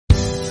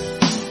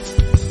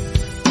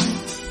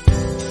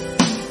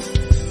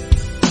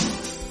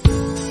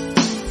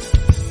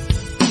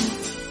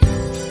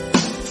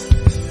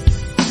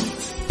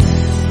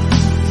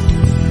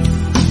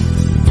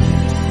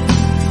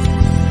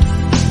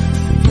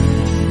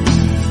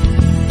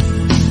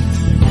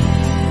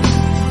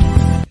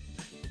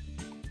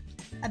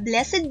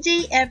Blessed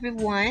day,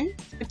 everyone!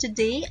 For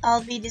today,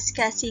 I'll be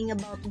discussing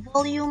about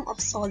volume of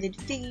solid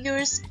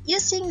figures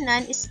using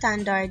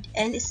non-standard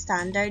and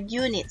standard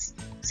units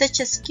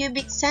such as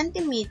cubic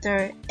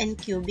centimeter and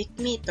cubic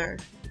meter.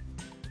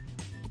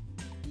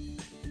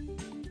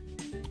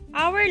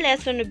 Our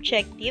lesson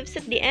objectives: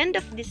 at the end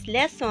of this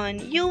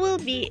lesson, you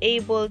will be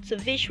able to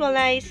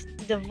visualize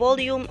the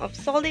volume of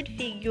solid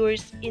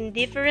figures in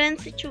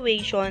different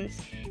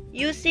situations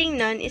using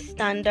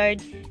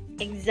non-standard,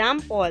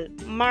 example,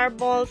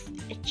 marbles,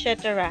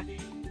 etc.,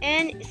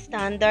 and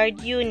standard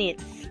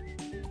units.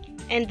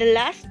 And the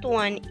last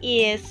one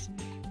is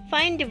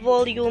find the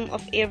volume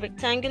of a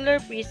rectangular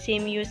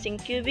prism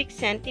using cubic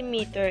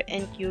centimeter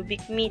and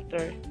cubic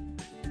meter.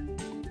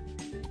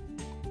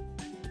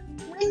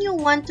 When you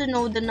want to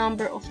know the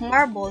number of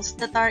marbles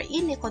that are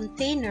in a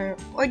container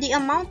or the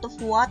amount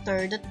of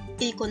water that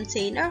a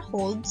container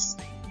holds,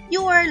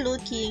 you are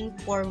looking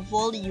for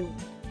volume.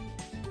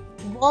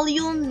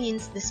 Volume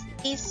means the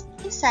space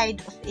inside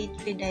of a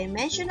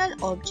three-dimensional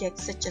object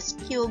such as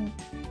cube,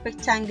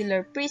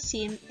 rectangular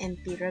prism, and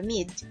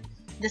pyramid.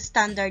 The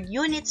standard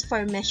units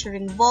for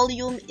measuring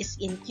volume is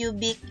in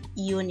cubic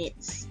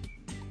units.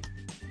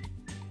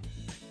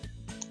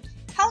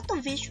 How to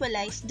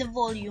visualize the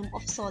volume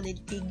of solid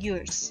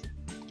figures?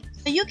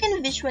 So you can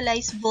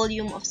visualize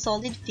volume of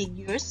solid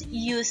figures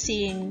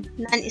using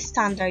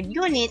non-standard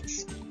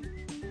units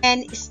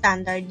and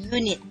standard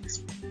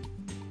units.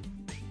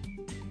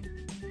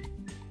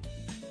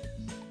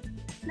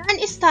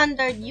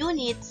 Non-standard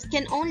units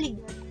can only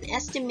get an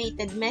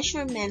estimated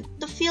measurement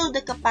to fill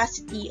the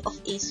capacity of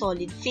a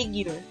solid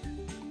figure.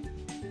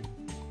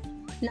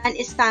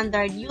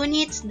 Non-standard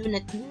units do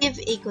not give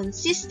a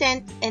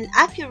consistent and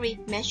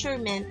accurate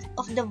measurement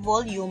of the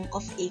volume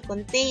of a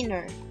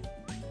container.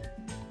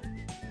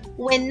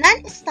 When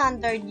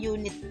non-standard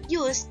unit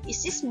used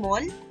is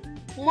small,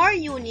 more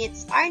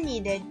units are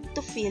needed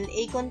to fill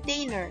a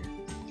container.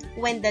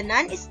 When the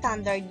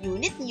non-standard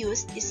unit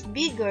used is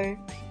bigger,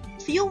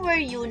 fewer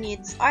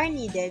units are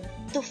needed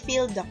to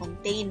fill the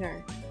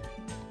container.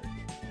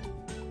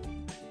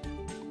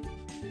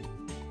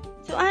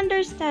 To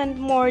understand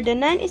more the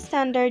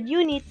non-standard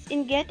units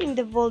in getting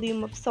the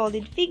volume of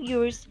solid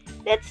figures,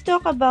 let's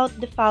talk about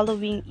the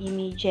following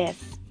images.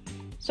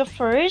 So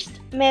first,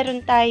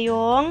 meron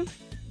tayong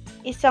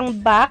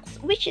isang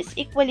box which is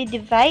equally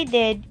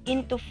divided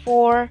into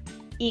 4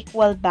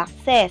 equal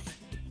boxes.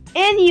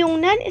 And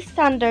yung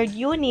non-standard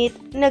unit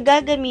na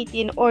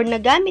gagamitin or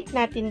nagamit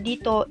natin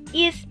dito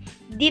is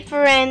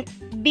different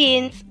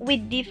bins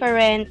with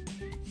different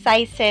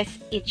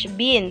sizes each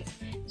bins.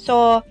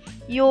 So,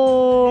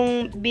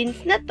 yung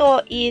bins na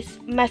to is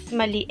mas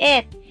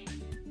maliit.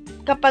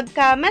 Kapag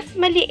ka mas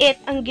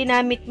maliit ang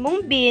ginamit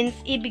mong bins,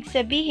 ibig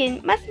sabihin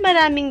mas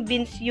maraming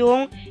bins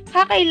yung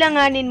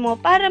kakailanganin mo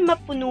para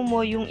mapuno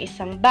mo yung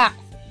isang box.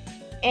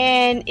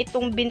 And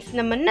itong bins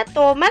naman na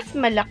to, mas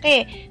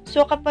malaki.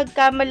 So kapag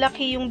ka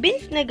malaki yung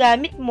bins na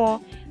gamit mo,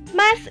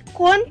 mas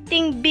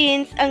konting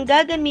bins ang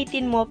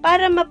gagamitin mo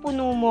para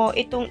mapuno mo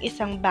itong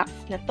isang box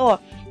na to.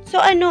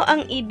 So ano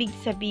ang ibig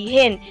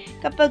sabihin?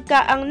 Kapag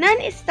ka ang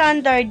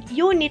non-standard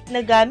unit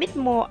na gamit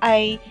mo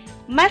ay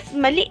mas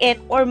maliit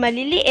or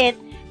maliliit,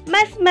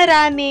 mas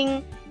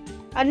maraming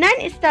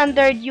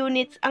non-standard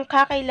units ang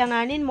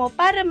kakailanganin mo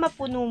para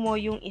mapuno mo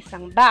yung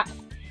isang box.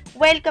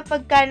 While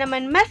kapag ka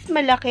naman mas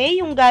malaki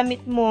yung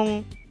gamit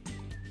mong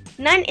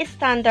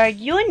non-standard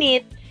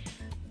unit,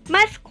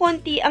 mas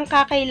konti ang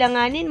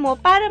kakailanganin mo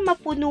para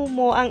mapuno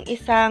mo ang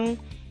isang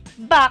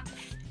box.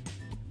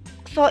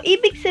 So,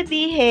 ibig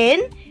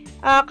sabihin,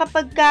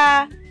 kapag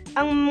ka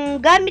ang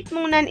gamit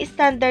mong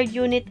non-standard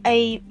unit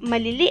ay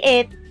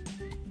maliliit,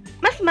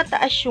 mas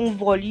mataas yung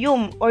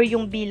volume or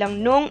yung bilang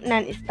ng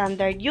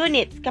non-standard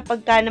units.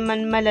 Kapag ka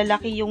naman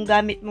malalaki yung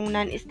gamit mong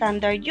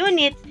non-standard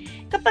units,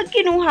 kapag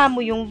kinuha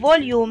mo yung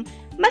volume,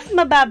 mas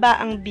mababa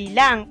ang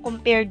bilang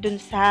compared dun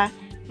sa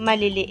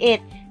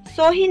maliliit.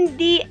 So,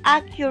 hindi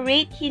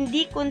accurate,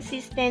 hindi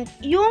consistent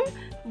yung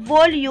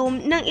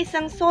volume ng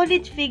isang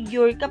solid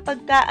figure kapag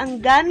ka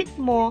ang gamit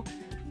mo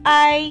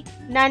ay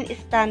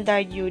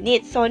non-standard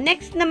unit. So,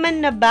 next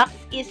naman na box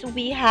is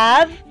we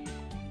have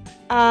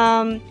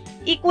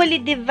equally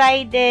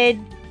divided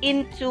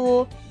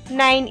into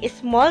 9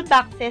 small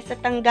boxes at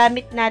ang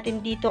gamit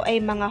natin dito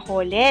ay mga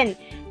holen.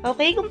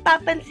 Okay, kung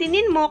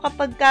papansinin mo,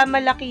 kapag ka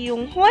malaki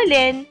yung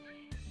holen,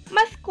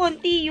 mas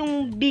konti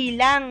yung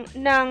bilang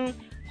ng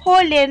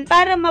holen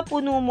para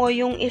mapuno mo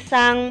yung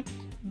isang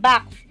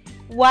box.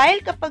 While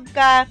kapag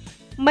ka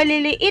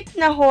maliliit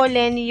na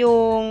holen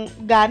yung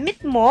gamit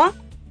mo,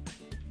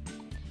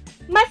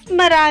 mas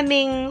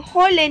maraming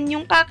holen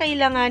yung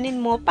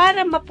kakailanganin mo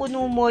para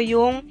mapuno mo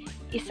yung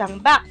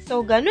isang box.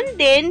 So, ganun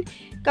din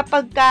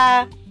kapag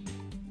ka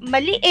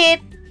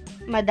maliit,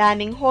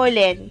 madaming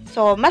holen.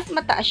 So, mas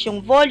mataas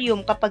yung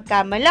volume. Kapag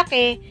ka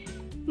malaki,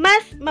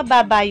 mas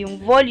mababa yung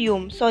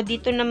volume. So,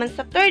 dito naman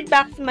sa third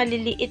box,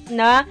 maliliit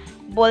na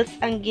balls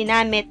ang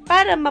ginamit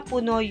para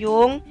mapuno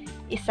yung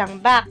isang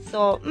box.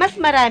 So, mas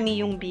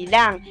marami yung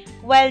bilang.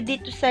 While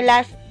dito sa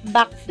last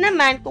box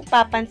naman, kung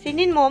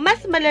papansinin mo,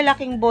 mas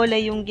malalaking bola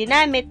yung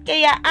ginamit,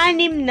 kaya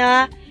 6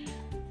 na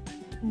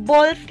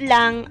balls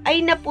lang ay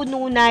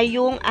napuno na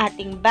yung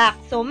ating box.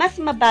 So, mas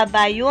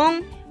mababa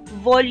yung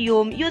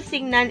volume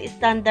using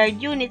non-standard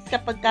units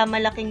kapag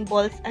malaking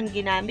balls ang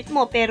ginamit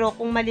mo. Pero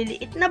kung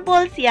maliliit na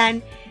balls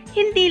yan,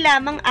 hindi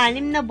lamang 6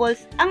 na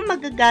balls ang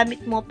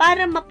magagamit mo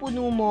para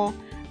mapuno mo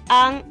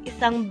ang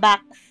isang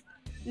box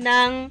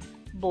ng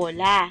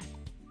bola.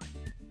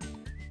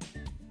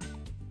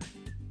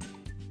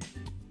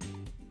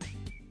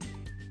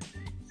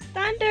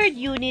 Standard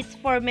units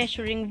for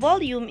measuring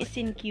volume is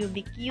in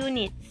cubic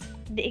units.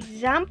 The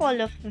example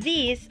of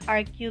these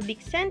are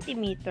cubic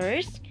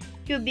centimeters,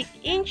 cubic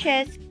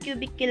inches,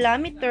 cubic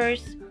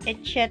kilometers,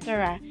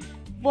 etc.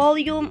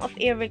 Volume of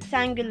a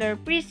rectangular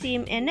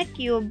prism and a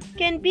cube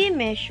can be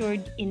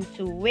measured in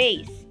 2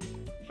 ways.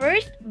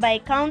 First, by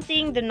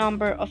counting the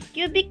number of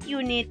cubic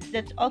units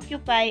that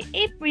occupy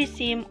a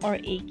prism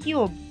or a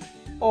cube,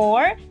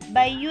 or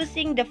by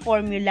using the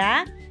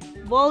formula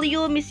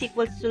volume is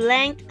equals to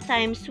length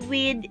times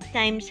width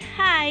times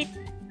height,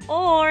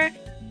 or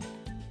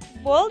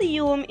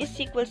volume is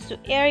equals to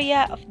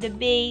area of the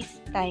base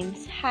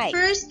times height.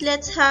 First,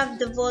 let's have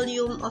the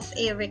volume of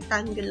a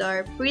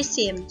rectangular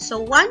prism.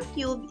 So, 1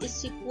 cube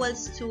is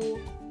equals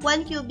to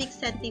 1 cubic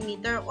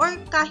centimeter or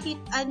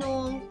kahit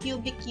anong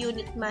cubic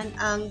unit man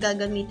ang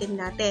gagamitin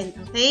natin.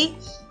 Okay?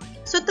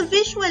 So, to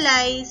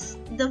visualize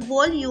the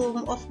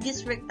volume of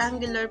this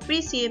rectangular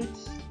prism,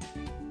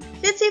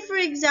 let's say for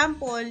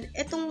example,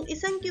 itong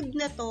isang cube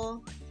na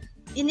to,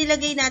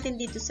 inilagay natin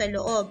dito sa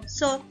loob.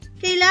 So,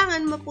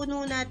 kailangan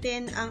mapuno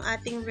natin ang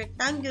ating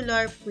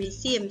rectangular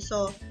prism.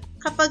 So,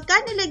 kapag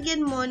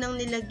nilagyan mo ng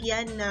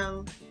nilagyan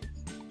ng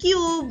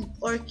cube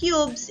or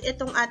cubes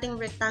itong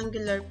ating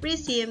rectangular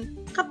prism,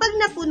 kapag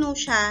napuno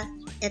siya,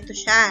 ito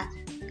siya.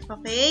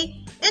 Okay?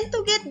 And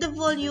to get the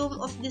volume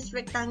of this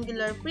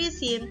rectangular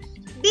prism,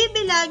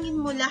 bibilangin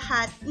mo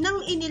lahat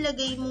ng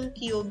inilagay mong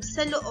cube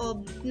sa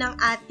loob ng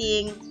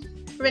ating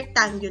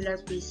rectangular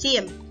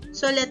prism.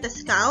 So, let us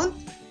count.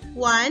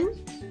 1,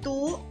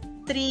 2,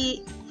 3,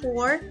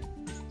 4,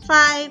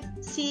 5,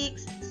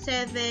 6,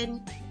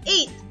 7,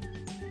 8.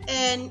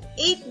 And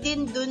 8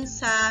 din dun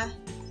sa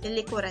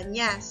likuran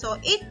niya. So,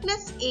 8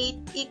 plus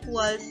 8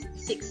 equals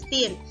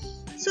 16.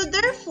 So,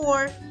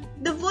 therefore,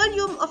 the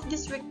volume of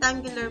this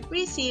rectangular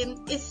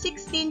prism is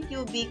 16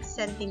 cubic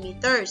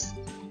centimeters.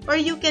 Or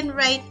you can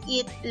write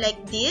it like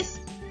this,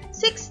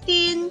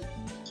 16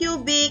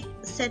 cubic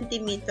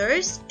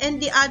centimeters, and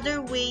the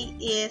other way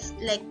is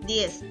like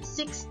this,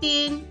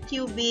 16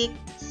 cubic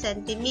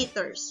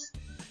centimeters.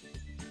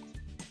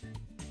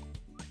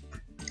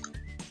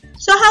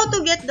 So, how to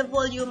get the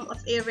volume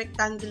of a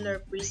rectangular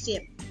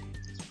prism?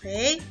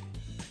 Okay,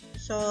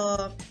 so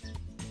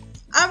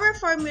our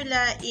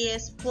formula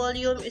is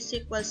volume is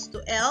equals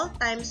to L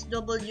times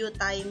W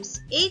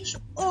times H,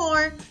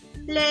 or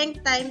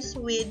length times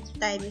width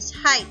times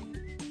height.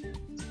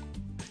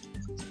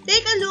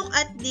 Take a look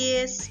at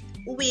this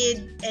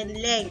width and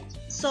length.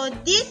 So,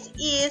 this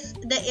is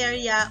the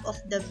area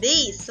of the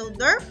base. So,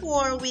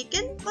 therefore, we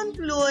can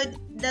conclude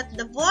that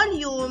the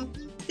volume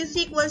is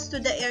equals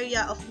to the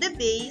area of the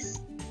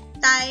base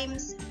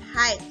times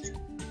height.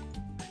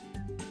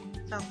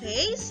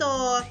 Okay,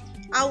 so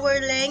our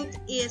length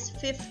is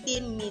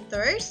 15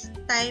 meters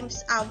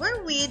times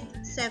our width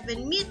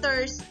 7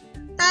 meters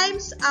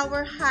times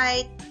our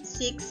height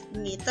 6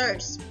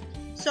 meters.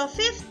 So,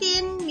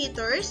 15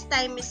 meters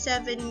times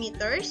 7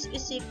 meters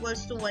is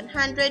equals to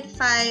 105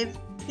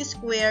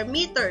 square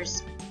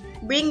meters.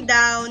 Bring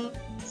down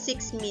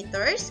 6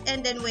 meters,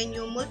 and then when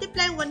you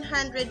multiply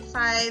 105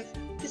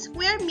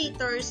 square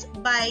meters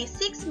by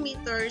 6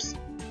 meters,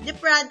 the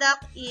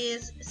product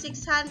is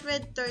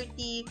 630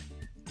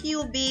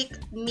 cubic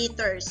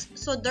meters.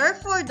 So,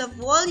 therefore, the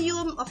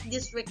volume of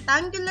this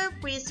rectangular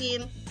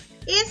prism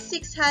is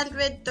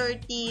 630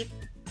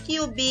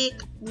 cubic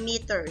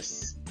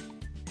meters.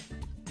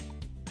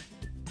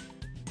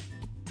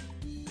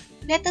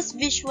 Let us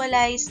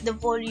visualize the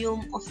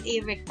volume of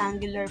a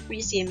rectangular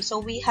prism. So,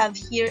 we have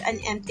here an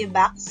empty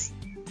box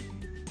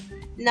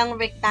ng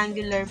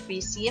rectangular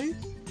prism.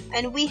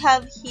 And we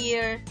have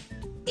here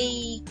a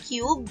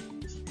cube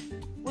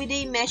with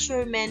a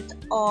measurement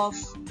of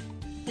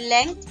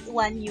length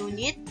 1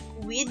 unit,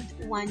 width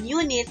 1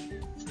 unit,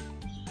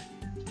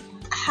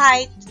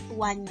 height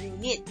 1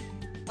 unit.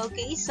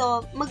 Okay,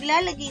 so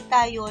maglalagay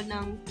tayo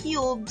ng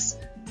cubes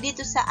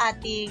dito sa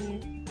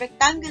ating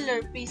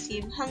rectangular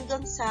prism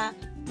hanggang sa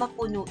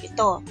mapuno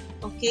ito.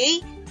 Okay?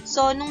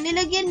 So, nung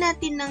nilagyan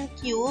natin ng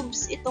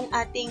cubes itong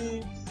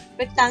ating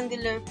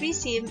rectangular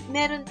prism,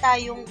 meron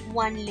tayong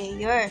 1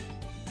 layer.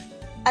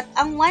 At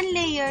ang 1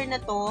 layer na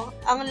to,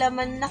 ang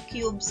laman na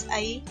cubes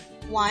ay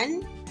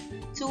 1,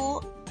 2,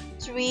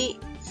 3,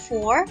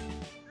 4,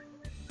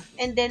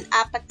 and then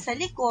 4 sa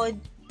likod,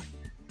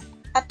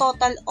 a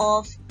total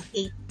of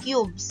 8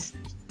 cubes.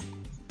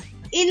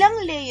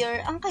 Ilang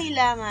layer ang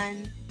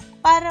kailangan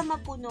para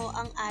mapuno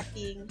ang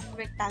ating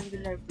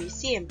rectangular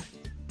prism?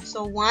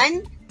 So,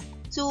 1,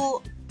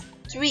 2,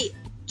 3.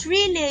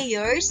 3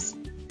 layers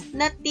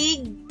na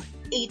tig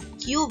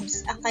 8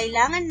 cubes ang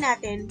kailangan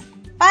natin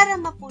para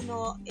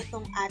mapuno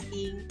itong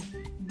ating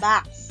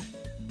box.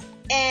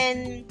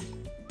 And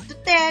to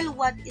tell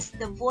what is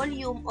the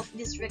volume of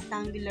this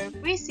rectangular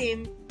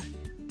prism,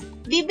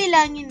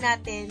 bibilangin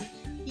natin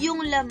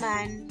yung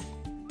laman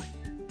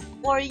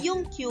or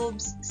yung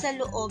cubes sa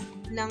loob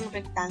ng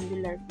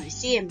rectangular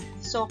prism.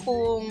 So,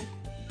 kung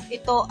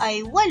ito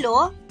ay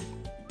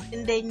 8,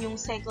 and then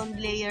yung second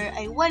layer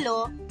ay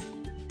 8,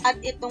 at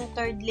itong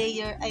third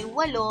layer ay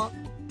 8,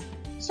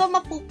 so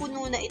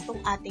mapupuno na itong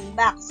ating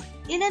box.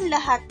 Ilan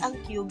lahat ang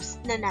cubes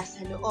na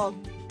nasa loob?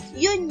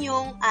 Yun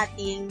yung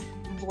ating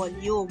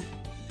volume.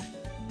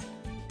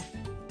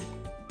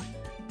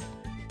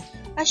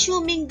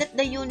 Assuming that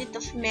the unit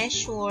of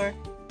measure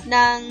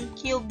ng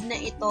cube na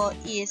ito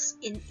is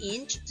in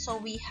inch, so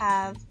we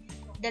have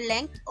the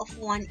length of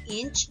 1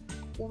 inch,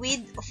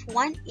 width of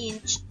 1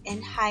 inch,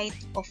 and height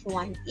of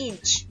 1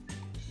 inch.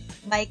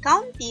 By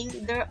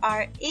counting, there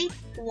are 8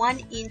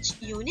 1-inch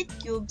unit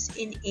cubes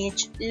in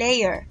each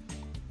layer.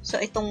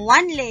 So, itong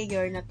 1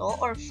 layer na to,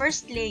 or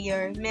first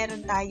layer,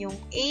 meron tayong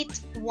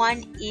 8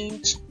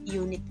 1-inch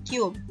unit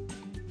cube,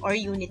 or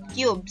unit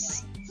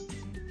cubes.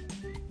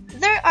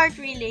 There are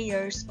 3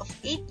 layers of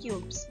 8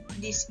 cubes.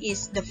 This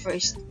is the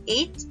first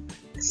 8,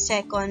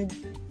 second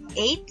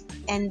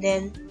 8, and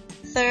then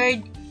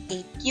third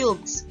 8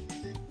 cubes.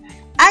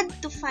 Add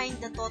to find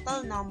the total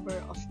number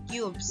of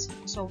cubes.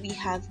 So we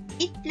have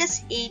 8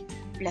 plus 8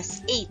 plus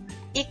 8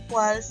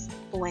 equals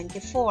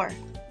 24.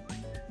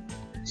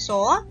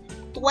 So,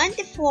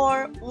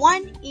 24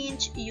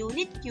 1-inch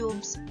unit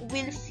cubes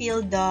will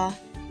fill the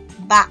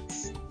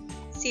box.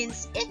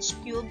 Since each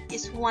cube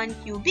is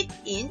 1 cubic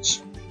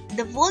inch,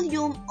 the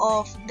volume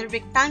of the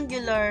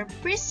rectangular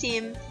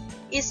prism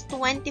is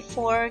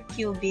 24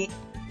 cubic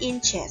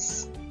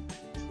inches.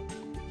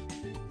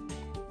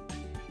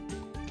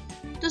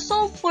 To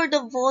solve for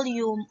the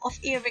volume of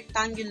a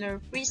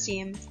rectangular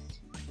prism,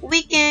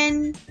 we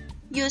can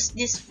use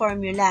this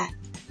formula.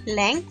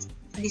 Length,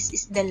 this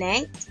is the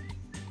length,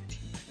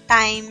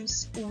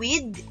 times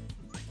width,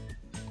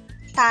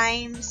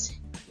 times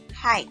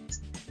height.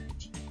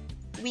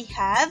 We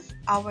have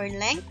our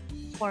length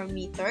 4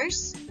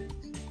 meters,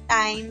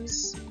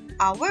 times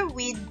our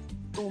width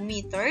 2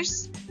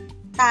 meters,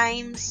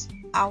 times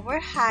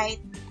our height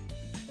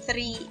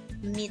 3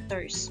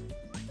 meters.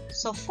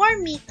 So,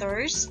 4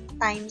 meters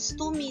times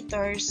 2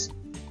 meters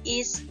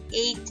is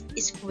 8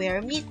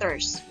 square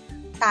meters.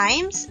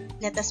 Times,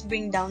 let us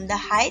bring down the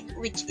height,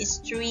 which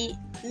is 3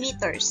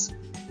 meters.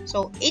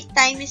 So, 8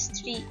 times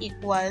 3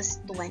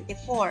 equals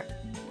 24.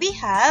 We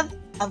have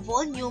a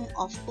volume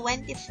of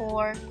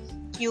 24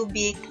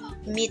 cubic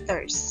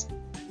meters.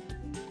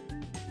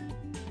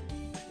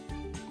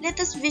 Let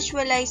us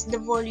visualize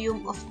the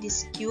volume of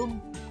this cube.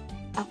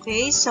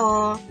 Okay,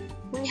 so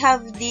we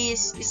have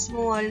this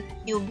small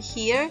cube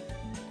here,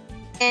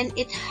 and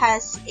it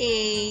has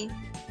a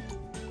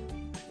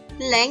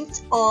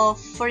length of,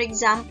 for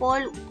example,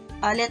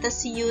 let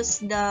us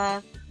use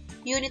the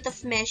unit of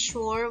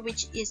measure,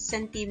 which is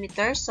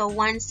centimeter, so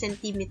 1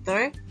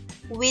 centimeter,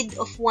 width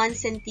of 1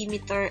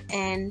 centimeter,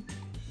 and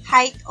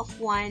height of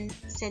 1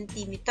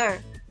 centimeter.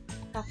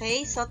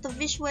 Okay, so to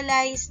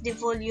visualize the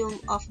volume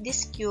of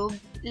this cube,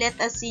 let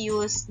us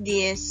use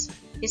this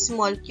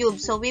small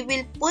cube. So we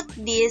will put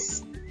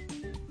this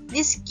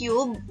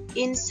cube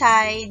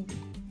inside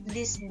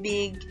this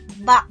big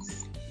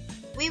box.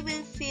 We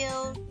will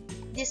fill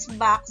this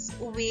box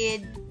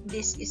with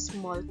these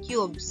small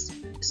cubes.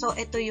 So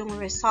ito yung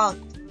result.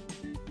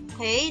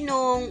 Okay,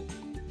 nung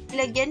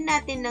lagyan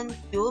natin ng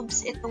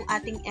cubes itong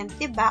ating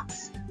empty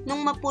box,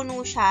 nung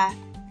mapuno siya,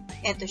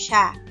 ito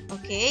siya.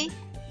 Okay?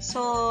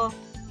 So,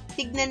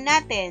 tignan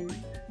natin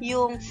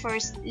yung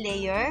first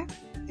layer.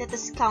 Let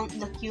us count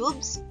the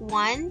cubes.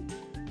 1,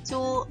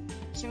 2,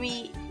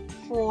 3,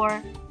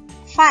 4,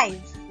 5.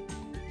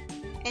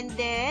 And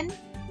then,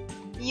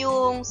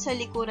 yung sa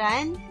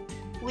likuran,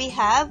 we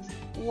have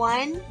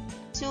 1,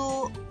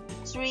 2,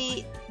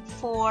 3,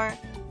 4,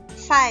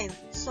 5.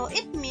 So,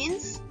 it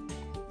means,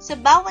 sa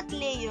bawat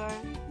layer,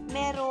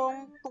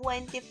 merong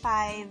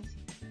 25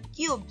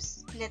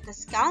 cubes. Let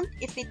us count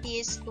if it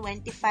is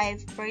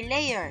 25 per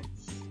layer.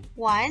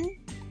 1,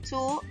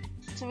 2,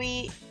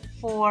 3,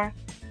 4,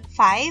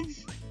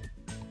 5,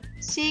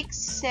 6,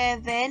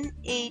 7,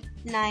 8,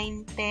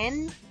 9,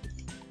 10,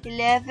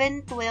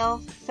 11,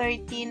 12,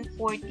 13,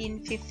 14,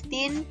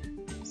 15,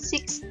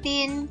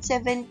 16,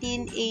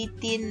 17,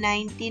 18,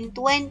 19,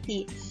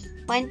 20,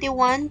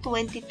 21,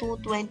 22,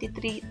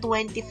 23,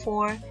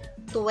 24,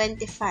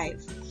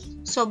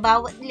 25. So,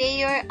 bawat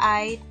layer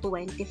ay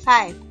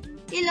 25.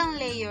 Ilang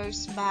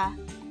layers ba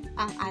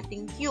ang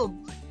ating cube?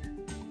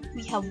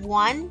 We have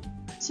 1,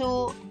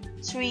 2,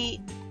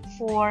 3,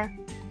 4,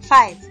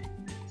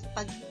 5.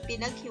 Pag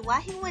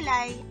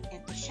pinaghiwa-hiwalay,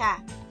 ito siya.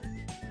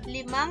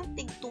 5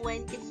 tig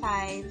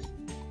 25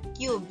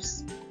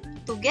 cubes.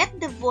 To get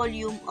the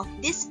volume of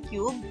this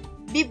cube,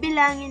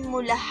 bibilangin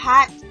mo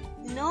lahat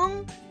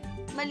ng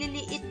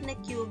maliliit na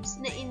cubes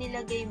na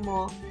inilagay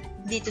mo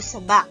dito sa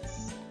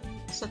box.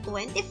 So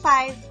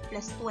 25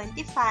 plus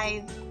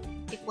 25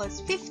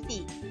 equals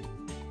 50.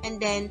 And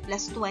then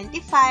plus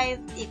 25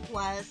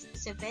 equals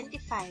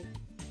 75.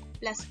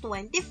 Plus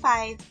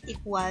 25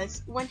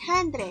 equals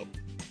 100.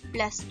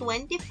 Plus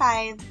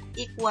 25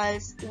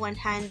 equals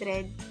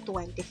 125.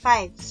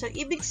 So,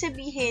 ibig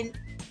sabihin,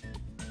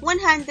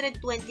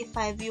 125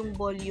 yung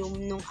volume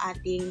ng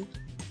ating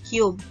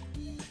cube.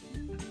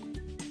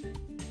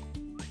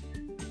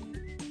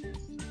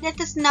 Let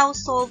us now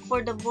solve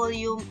for the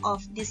volume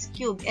of this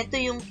cube.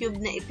 Ito yung cube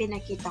na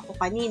ipinakita ko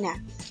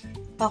kanina.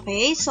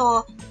 Okay,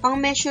 so,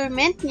 ang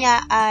measurement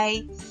niya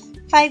ay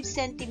 5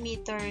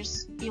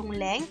 centimeters yung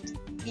length,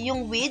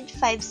 yung width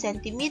 5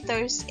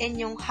 centimeters, and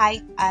yung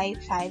height ay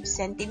 5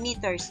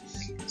 centimeters.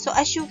 So,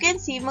 as you can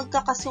see,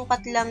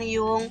 magkakasukat lang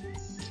yung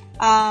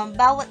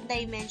bawat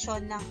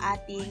dimension ng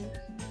ating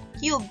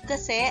cube.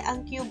 Kasi,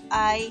 ang cube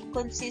ay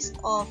consist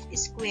of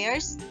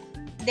squares.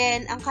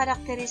 Then, ang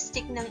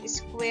characteristic ng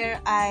square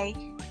ay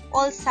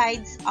all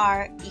sides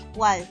are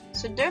equal.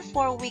 So,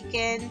 therefore, we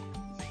can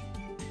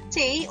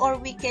say or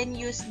we can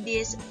use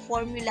this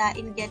formula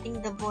in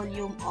getting the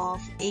volume of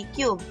a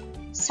cube.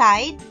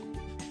 Side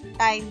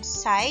times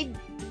side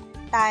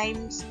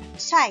times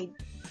side.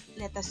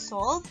 Let us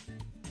solve.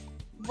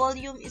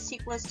 Volume is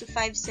equals to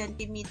 5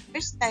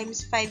 centimeters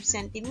times 5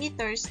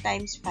 centimeters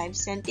times 5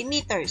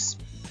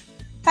 centimeters.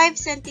 5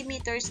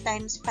 centimeters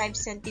times 5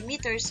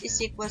 centimeters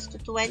is equals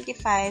to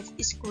 25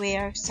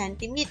 square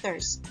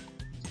centimeters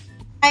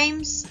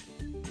times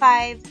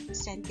 5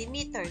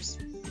 centimeters.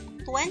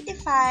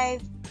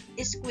 25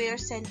 square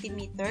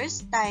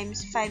centimeters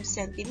times 5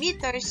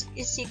 centimeters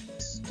is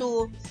equals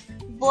to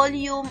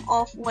volume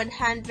of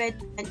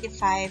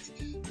 125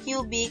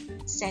 cubic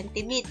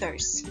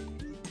centimeters.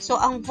 So,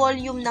 ang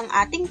volume ng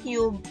ating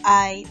cube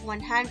ay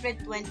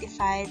 125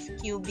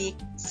 cubic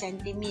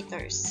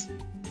centimeters.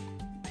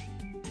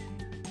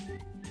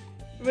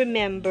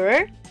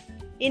 Remember,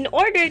 in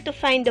order to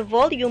find the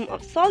volume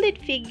of solid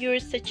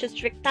figures such as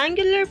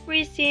rectangular,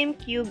 prism,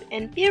 cube,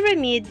 and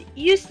pyramid,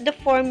 use the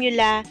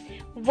formula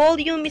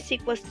volume is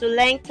equals to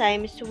length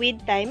times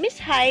width times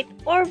height,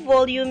 or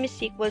volume is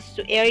equals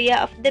to area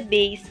of the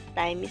base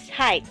times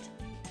height.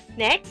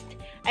 Next,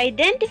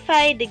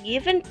 identify the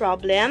given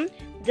problem,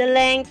 the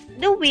length,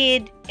 the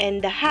width,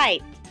 and the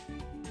height.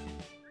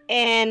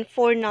 And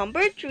for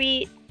number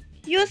 3,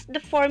 use the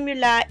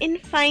formula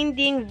in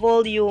finding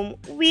volume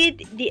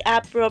with the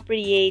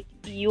appropriate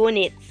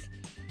units.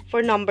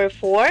 For number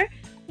 4,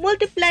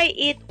 multiply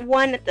it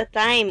one at a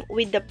time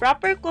with the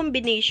proper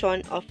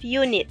combination of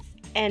units.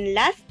 And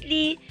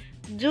lastly,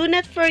 do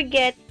not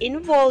forget in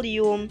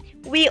volume,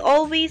 we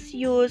always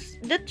use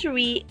the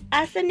 3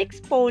 as an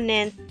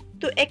exponent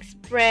to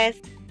express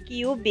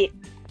cubic.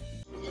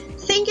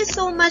 Thank you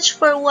so much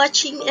for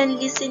watching and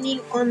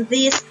listening on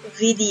this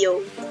video.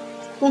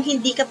 Kung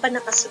hindi ka pa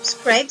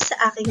nakasubscribe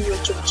sa aking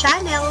YouTube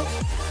channel,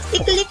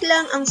 i-click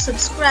lang ang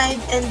subscribe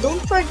and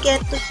don't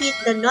forget to hit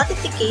the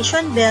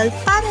notification bell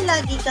para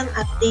lagi kang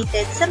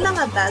updated sa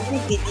mga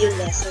bagong video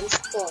lessons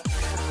ko.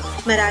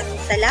 Maraming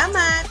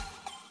salamat!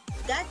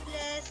 God bless!